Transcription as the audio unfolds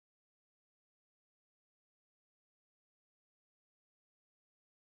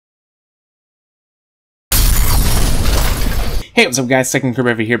Hey, what's up guys, Second Crib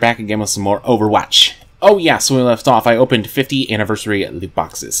over here, back again with some more Overwatch. Oh yeah, so when we left off, I opened 50 anniversary loot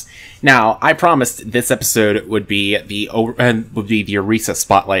boxes. Now, I promised this episode would be the Orisa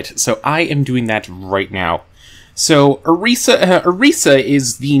spotlight, so I am doing that right now. So, Orisa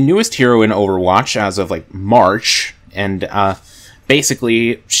is the newest hero in Overwatch as of, like, March, and,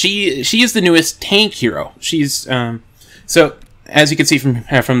 basically, she is the newest tank hero. She's, so, as you can see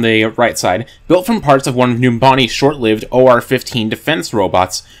from the right side, built from parts of one of Numbani's short-lived OR15 defense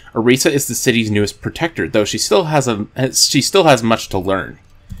robots, Orisa is the city's newest protector, though she still has much to learn.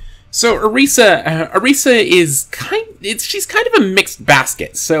 So Orisa is she's kind of a mixed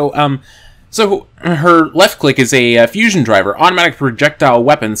basket. So her left click is a fusion driver. Automatic projectile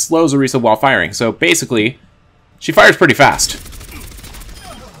weapon slows Orisa while firing. So basically, she fires pretty fast.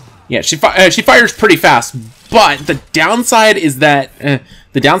 Yeah, she fires pretty fast. But the downside is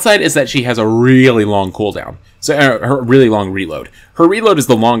that she has a really long cooldown. So her really long reload. Her reload is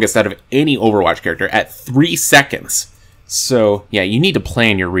the longest out of any Overwatch character at 3 seconds. So yeah, you need to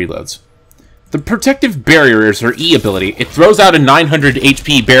plan your reloads. The protective barrier is her E ability. It throws out a 900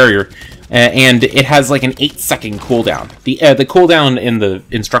 HP barrier, and it has like an 8-second cooldown. The cooldown in the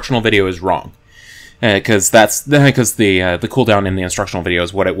instructional video is wrong. Because the cooldown in the instructional video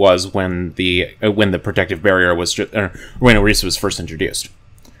is what it was when the protective barrier was when Orisa was first introduced.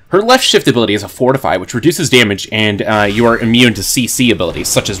 Her left shift ability is a Fortify, which reduces damage, and you are immune to CC abilities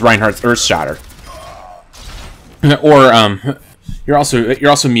such as Reinhardt's Earth Shatter. Or you're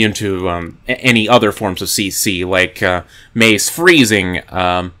also immune to any other forms of CC like Mei's Freezing.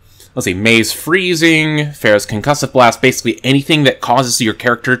 Let's see, Mei's Freezing, Pharah's Concussive Blast. Basically anything that causes your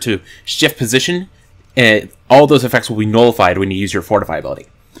character to shift position. All those effects will be nullified when you use your Fortify ability.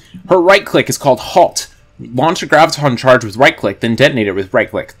 Her right click is called Halt. Launch a graviton charge with right click, then detonate it with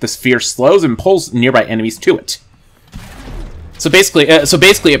right click. The sphere slows and pulls nearby enemies to it. So basically,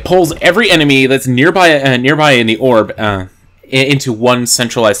 it pulls every enemy that's nearby in the orb into one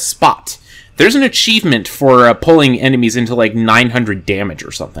centralized spot. There's an achievement for pulling enemies into like 900 damage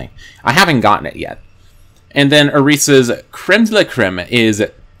or something. I haven't gotten it yet. And then Orisa's creme de la creme is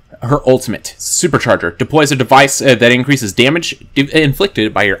her ultimate, Supercharger, deploys a device that increases damage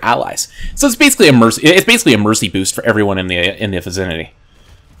inflicted by your allies. So it's basically a mercy. It's basically a mercy boost for everyone in the vicinity.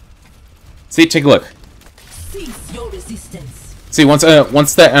 See, take a look. Cease your resistance. See, once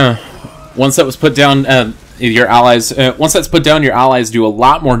that was put down, your allies. Once that's put down, your allies do a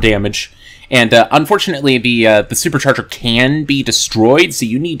lot more damage. And unfortunately, the Supercharger can be destroyed, so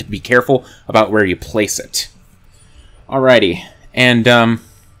you need to be careful about where you place it. Alrighty, and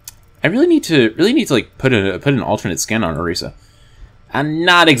I really need to like put an alternate skin on Orisa. I'm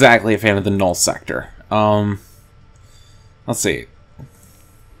not exactly a fan of the null sector. Let's see.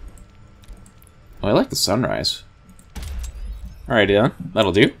 Oh, I like the sunrise. Alright, yeah,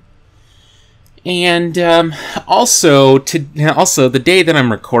 that'll do. And also the day that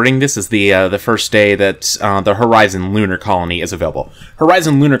I'm recording this is the first day that the Horizon Lunar Colony is available.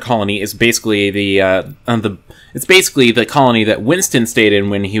 Horizon Lunar Colony is basically it's basically the colony that Winston stayed in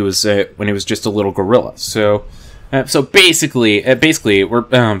when he was just a little gorilla. So basically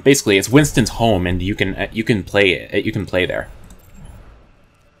it's Winston's home, and you can play there.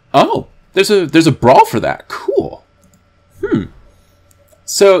 Oh, there's a brawl for that. Cool.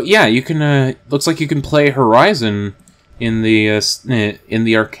 So yeah, you can. Looks like you can play Horizon in the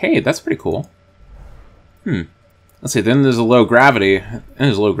arcade. That's pretty cool. Let's see. Then there's a low gravity. And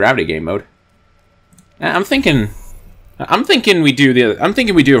there's a low gravity game mode. I'm thinking we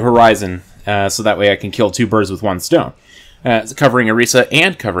do Horizon, so that way I can kill two birds with one stone, covering Orisa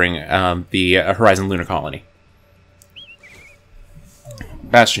and covering the Horizon Lunar Colony.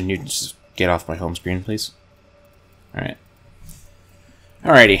 Bastion, you just get off my home screen, please. All right.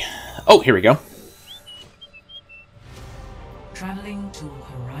 Alrighty. Oh, here we go. Traveling to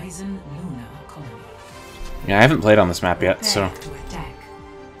Horizon Lunar Colony. Yeah, I haven't played on this map yet, so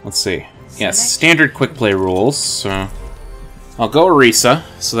let's see. Yeah, standard quick play rules. So I'll go Orisa,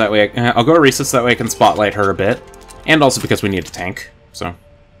 so that way I can spotlight her a bit, and also because we need a tank. So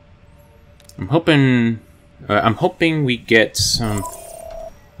I'm hoping we get some.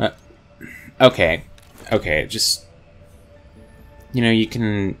 Okay, just. You know, you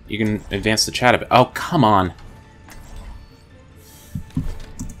can advance the chat a bit. Oh, come on.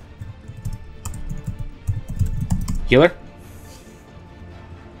 Healer?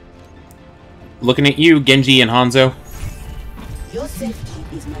 Looking at you, Genji and Hanzo. Your safety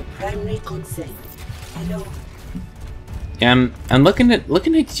is my primary concern. Hello. And looking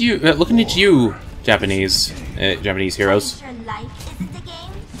at you, Japanese heroes.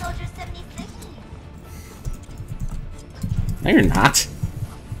 No, you're not. So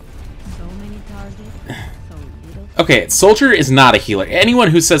many targets, so little. Okay, Soldier is not a healer. Anyone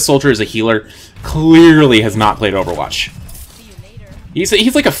who says Soldier is a healer clearly has not played Overwatch. See you later.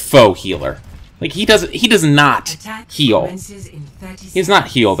 He's like a faux healer. Like he does not Attack heal. commences in 30 He does not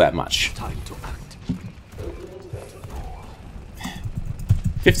heal that much. Time to act.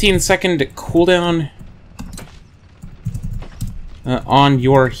 15-second cooldown on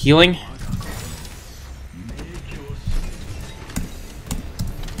your healing.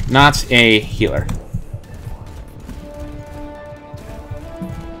 Not a healer.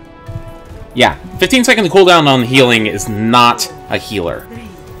 Yeah, 15-second cooldown on healing is not a healer. 3,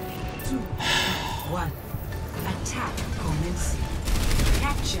 2, 1. Attack commencing.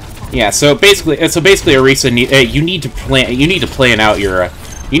 Capture. Yeah, so basically, Orisa, you need to plan out your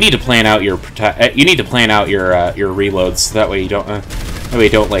reloads. That way you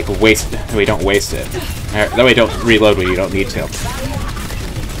don't like waste. That way you don't waste it. That way you don't reload when you don't need to.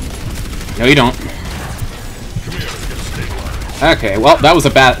 No, you don't. Okay, well that was a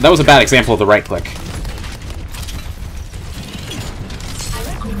bad example of the right click.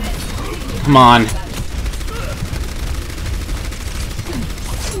 Come on.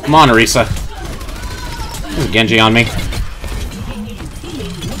 Come on, Orisa. There's Genji on me.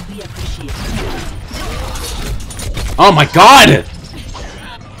 Oh my god!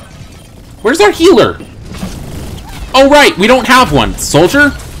 Where's our healer? Oh right, we don't have one.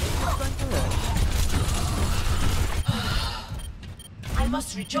 Soldier? I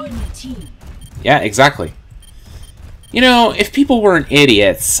must rejoin my team. Yeah, exactly. You know, if people weren't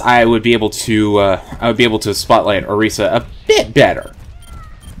idiots, I would be able to spotlight Orisa a bit better.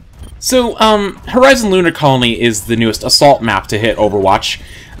 So, Horizon Lunar Colony is the newest assault map to hit Overwatch.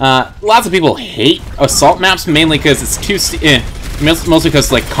 Lots of people hate assault maps mainly because it's mostly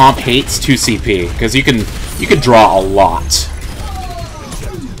because like comp hates 2 CP because you can draw a lot.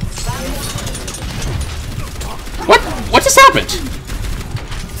 What just happened?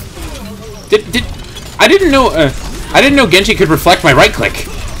 I didn't know Genji could reflect my right click.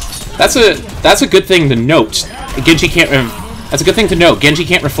 That's a good thing to note. Genji can't. That's a good thing to note. Genji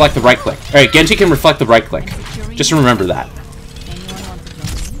can't reflect the right click. All right, Genji can reflect the right click. Just remember that.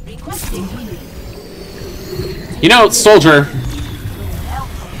 You know, Soldier.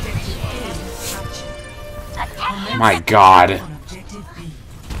 My God.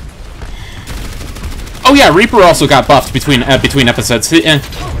 Oh yeah, Reaper also got buffed between episodes.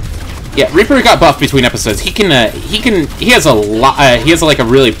 Yeah, Reaper got buffed between episodes. He has a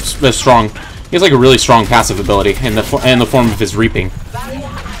really strong passive ability in the form of his reaping.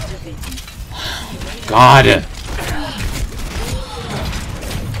 God.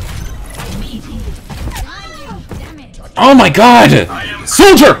 Oh my God!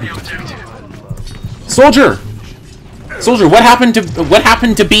 Soldier! Soldier! Soldier, what happened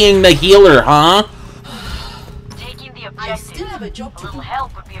to being the healer, huh? Taking the I still objective. have a job to do. Little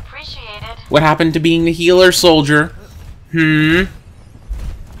help would be appreciated. What happened to being the healer, Soldier?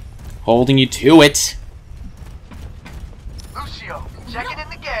 Holding you to it. Lucio, check it in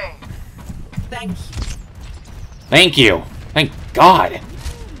the game. Thank you. Thank you. Thank God.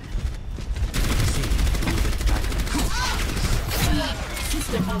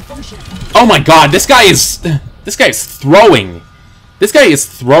 System malfunction. Oh my God, this guy is throwing. This guy is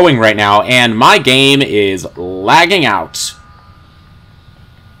throwing right now, and my game is lagging out.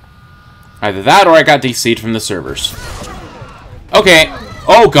 Either that or I got DC'd from the servers. Okay.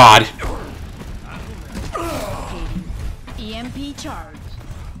 Oh God. EMP charge.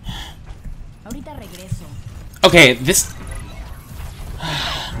 Ahorita regreso. Okay, this...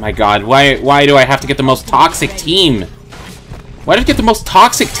 My God, why do I have to get the most toxic team? Why did I get the most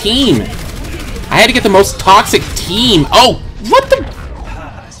toxic team? I had to get the most toxic team. Oh, what the...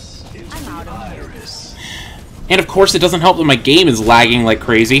 I'm out of here. And of course it doesn't help that my game is lagging like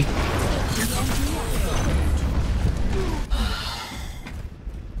crazy.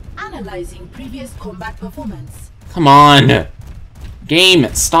 Analyzing previous combat performance. Come on.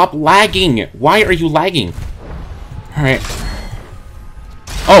 Game, stop lagging. Why are you lagging? Alright.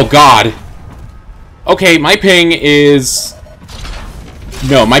 Oh, God. Okay, my ping is...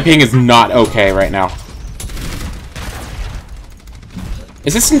 No, my ping is not okay right now.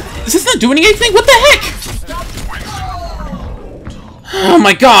 Is this not doing anything? What the heck? Oh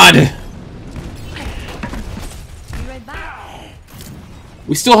my God. Be right back.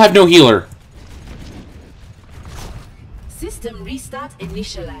 We still have no healer. System restart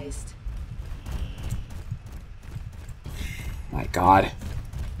initialized. My God.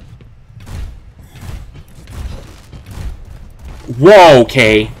 Whoa,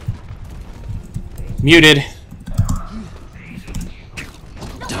 okay. Muted.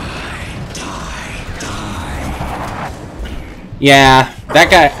 Yeah,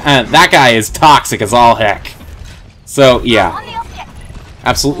 that guy is toxic as all heck. So, yeah.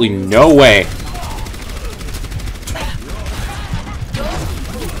 Absolutely no way.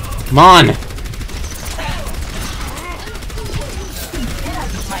 Come on!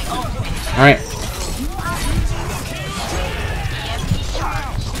 Alright.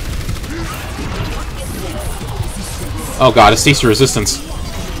 Oh god, it's cease resistance.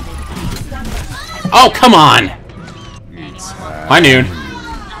 Oh, come on! High noon.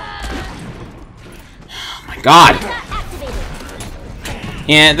 Oh my god.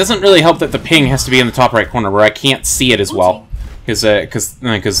 And it doesn't really help that the ping has to be in the top right corner where I can't see it as well. Because the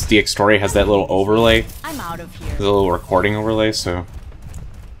Extoria has that little overlay. I'm out of here. The little recording overlay, so...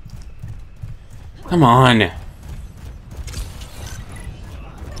 Come on!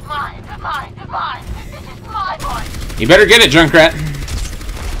 Mine! This is my one! You better get it, Junkrat!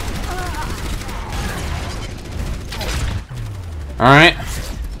 Alright.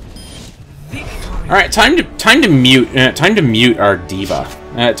 Alright, time to mute our D.Va.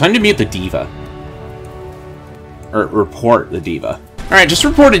 Time to mute the D.Va. Or report the D.Va. Alright, just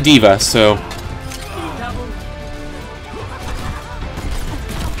report a D.Va, so...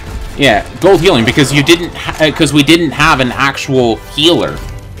 Yeah, gold healing, because you didn't because we didn't have an actual healer.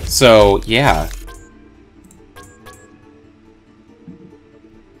 So, yeah.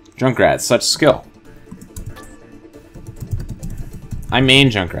 Junkrat, such skill. I main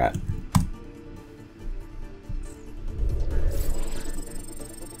Junkrat.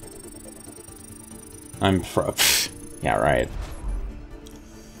 I'm yeah, right.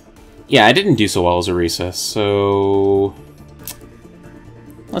 Yeah, I didn't do so well as a recess, so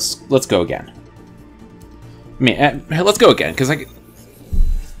let's go again. I mean, let's go again, because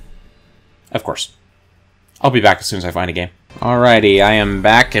of course. I'll be back as soon as I find a game. Alrighty, I am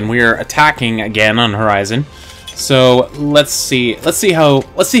back, and we're attacking again on Horizon. So let's see how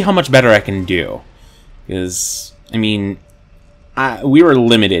much better I can do. Because I mean, we were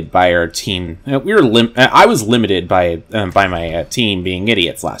limited by our team. I was limited by my team being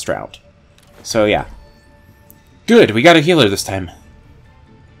idiots last round. So yeah, good. We got a healer this time.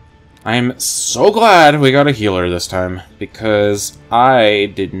 I'm so glad we got a healer this time because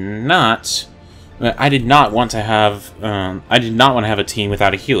I did not want to have a team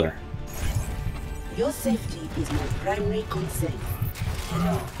without a healer. Your safety is my primary concern.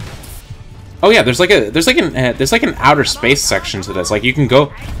 Hello. Oh yeah, there's like an outer space section to this. Like you can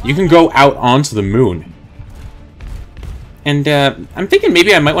go out onto the moon. And I'm thinking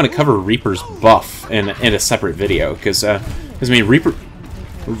maybe I might want to cover Reaper's buff in a separate video because I mean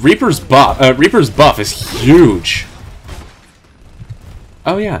Reaper's buff is huge.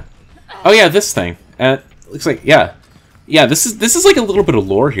 Oh yeah, this thing. Looks like yeah. This is like a little bit of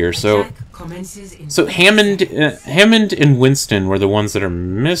lore here. So Hammond and Winston were the ones that are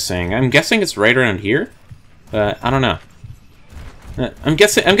missing. I'm guessing it's right around here. I don't know. I'm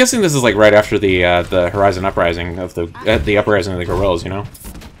guessing this is like right after the Horizon Uprising of the Uprising of the Gorillas, you know?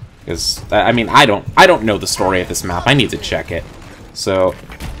 Because I mean I don't know the story of this map. I need to check it. So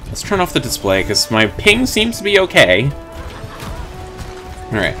let's turn off the display because my ping seems to be okay.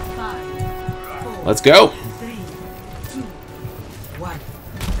 All right, let's go.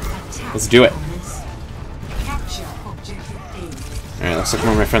 Let's do it. Alright, looks like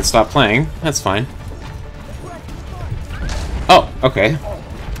one of my friends stopped playing. That's fine. Oh, okay.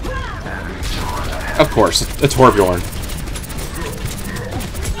 Of course, a Torbjorn.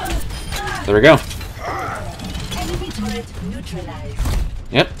 There we go.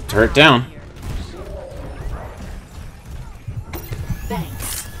 Yep, turret down.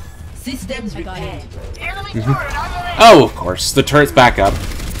 Thanks. Systems repaired. Oh, of course, the turret's back up.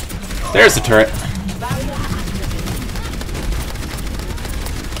 There's the turret.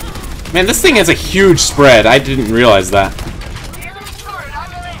 Man, this thing has a huge spread. I didn't realize that.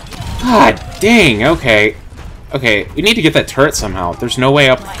 God dang, okay. Okay, we need to get that turret somehow. There's no way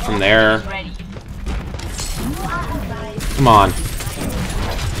up from there. Come on.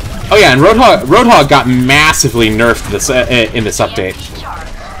 Oh yeah, and Roadhog got massively nerfed this in this update.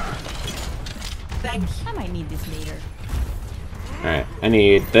 I might need this later. Alright, I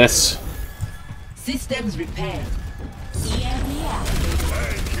need this. Systems repaired.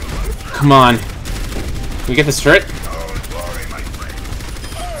 Come on. Can we get this turret?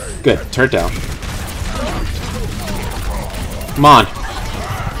 Good, turret down. Come on.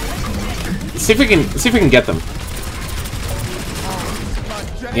 Let's see if we can get them.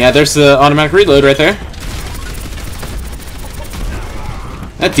 Yeah, there's the automatic reload right there.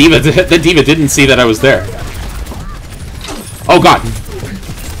 That D.Va didn't see that I was there. Oh god.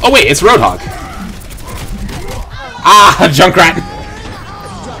 Oh wait, it's Roadhog. Ah, Junkrat!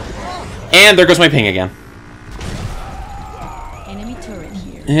 And there goes my ping again. Enemy turret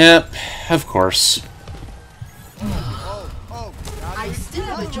here. Yep, of course. I still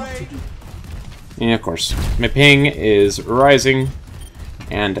have a job to do. Yeah, of course. My ping is rising,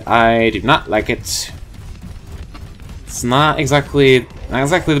 and I do not like it. It's not exactly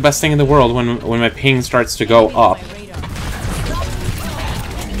the best thing in the world when my ping starts to go up.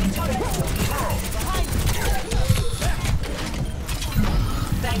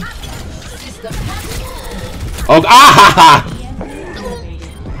 Oh, ah!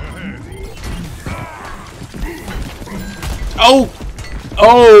 Oh!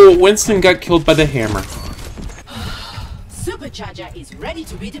 Oh! Winston got killed by the hammer. Supercharger is ready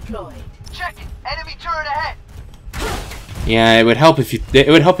to be deployed. Check it. Enemy turret ahead. Yeah, it would help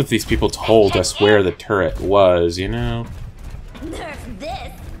if these people told us where the turret was, you know. Nerf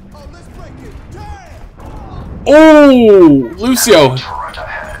this. Oh, Lucio.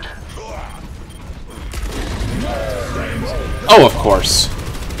 Oh, of course.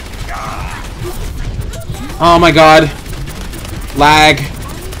 Oh my god. Lag.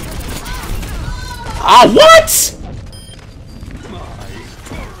 Ah, what?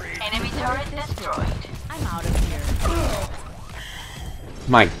 Enemy turret destroyed. I'm out of here.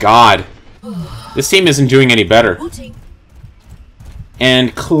 My god. This team isn't doing any better. Booting.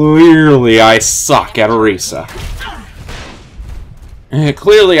 And clearly I suck at Orisa.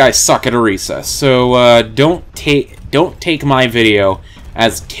 Clearly I suck at Orisa. So don't take my video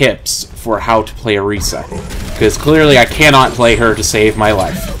as tips for how to play Orisa, because clearly I cannot play her to save my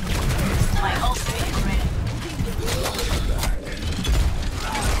life. My ultimate is ready.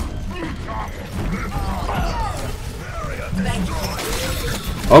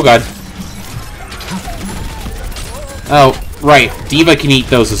 Oh god. Oh, right. D.Va can eat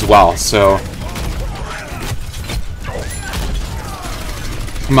those as well, so...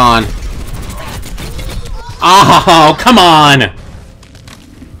 Come on. Oh, come on!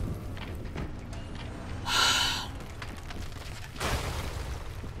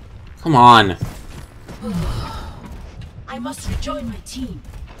 Come on. I must rejoin my team.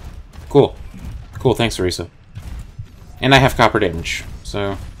 Cool. Cool, thanks, Orisa. And I have copper damage,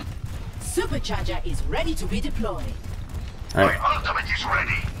 so... Supercharger is ready to be deployed. Alright, Ultimate is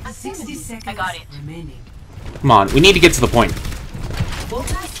ready. 60 seconds I got it. remaining. come on. We need to get to the point.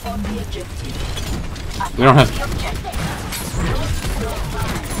 Focus on the objective. We don't have...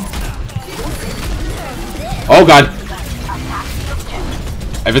 Oh god.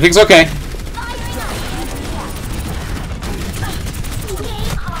 Everything's okay.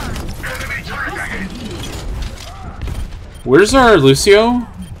 Where's our Lucio?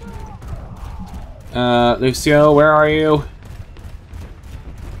 Lucio, where are you?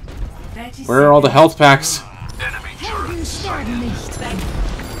 Where are all the health packs?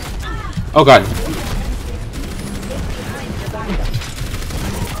 Oh god.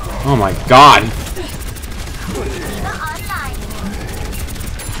 Oh my god.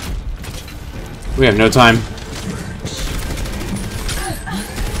 We have no time.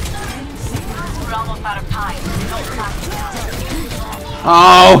 We're almost out of time.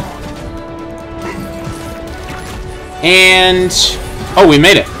 Oh! And... Oh, we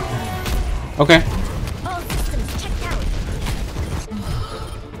made it. Okay.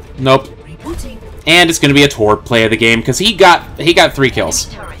 Nope. Rebooting. And it's gonna be a Torb play of the game, because he got 3 kills.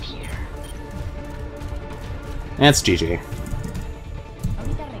 Turret here. That's GG.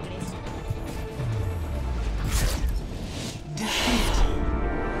 Ahorita regreso.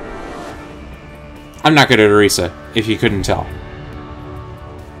 I'm not good at Orisa, if you couldn't tell.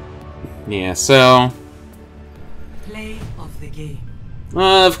 Yeah, so... Play of the game.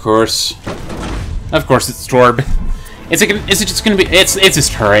 Of course. Of course it's Torb. Is it just gonna be... It's his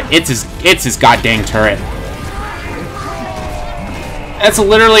turret. It's his goddamn turret. That's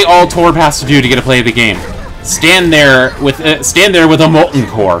literally all Torb has to do to get a play of the game. Stand there with a molten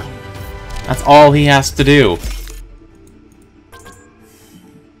core. That's all he has to do.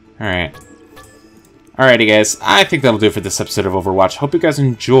 Alright. Alrighty, guys. I think that'll do it for this episode of Overwatch. Hope you guys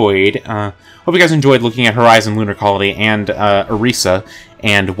enjoyed. Hope you guys enjoyed looking at Horizon Lunar Colony and Orisa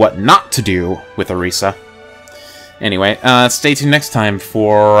and what not to do with Orisa. Anyway, stay tuned next time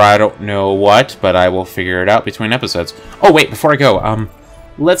for I don't know what, but I will figure it out between episodes. Oh wait, before I go,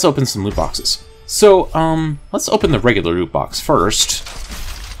 let's open some loot boxes. So, let's open the regular loot box first.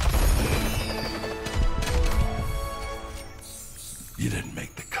 You didn't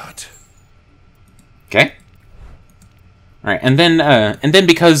make the cut. Okay. All right, and then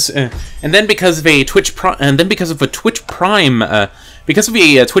because of a Twitch Prime Because of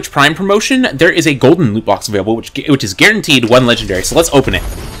a Twitch Prime promotion, there is a golden loot box available, which is guaranteed 1 legendary. So let's open it.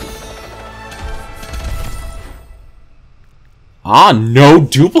 Ah, no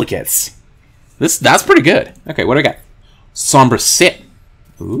duplicates. That's pretty good. Okay, what do I got? Sombra Sit.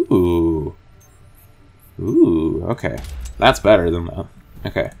 Ooh. Ooh, okay. That's better than that.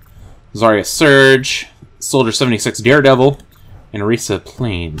 Okay. Zarya Surge, Soldier 76 Daredevil, and Orisa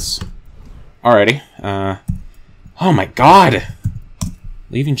Plains. Alrighty. Oh my god!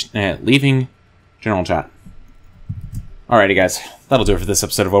 Leaving general chat. Alrighty, guys. That'll do it for this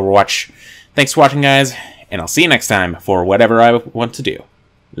episode of Overwatch. Thanks for watching, guys, and I'll see you next time for whatever I want to do.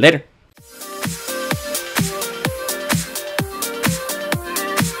 Later.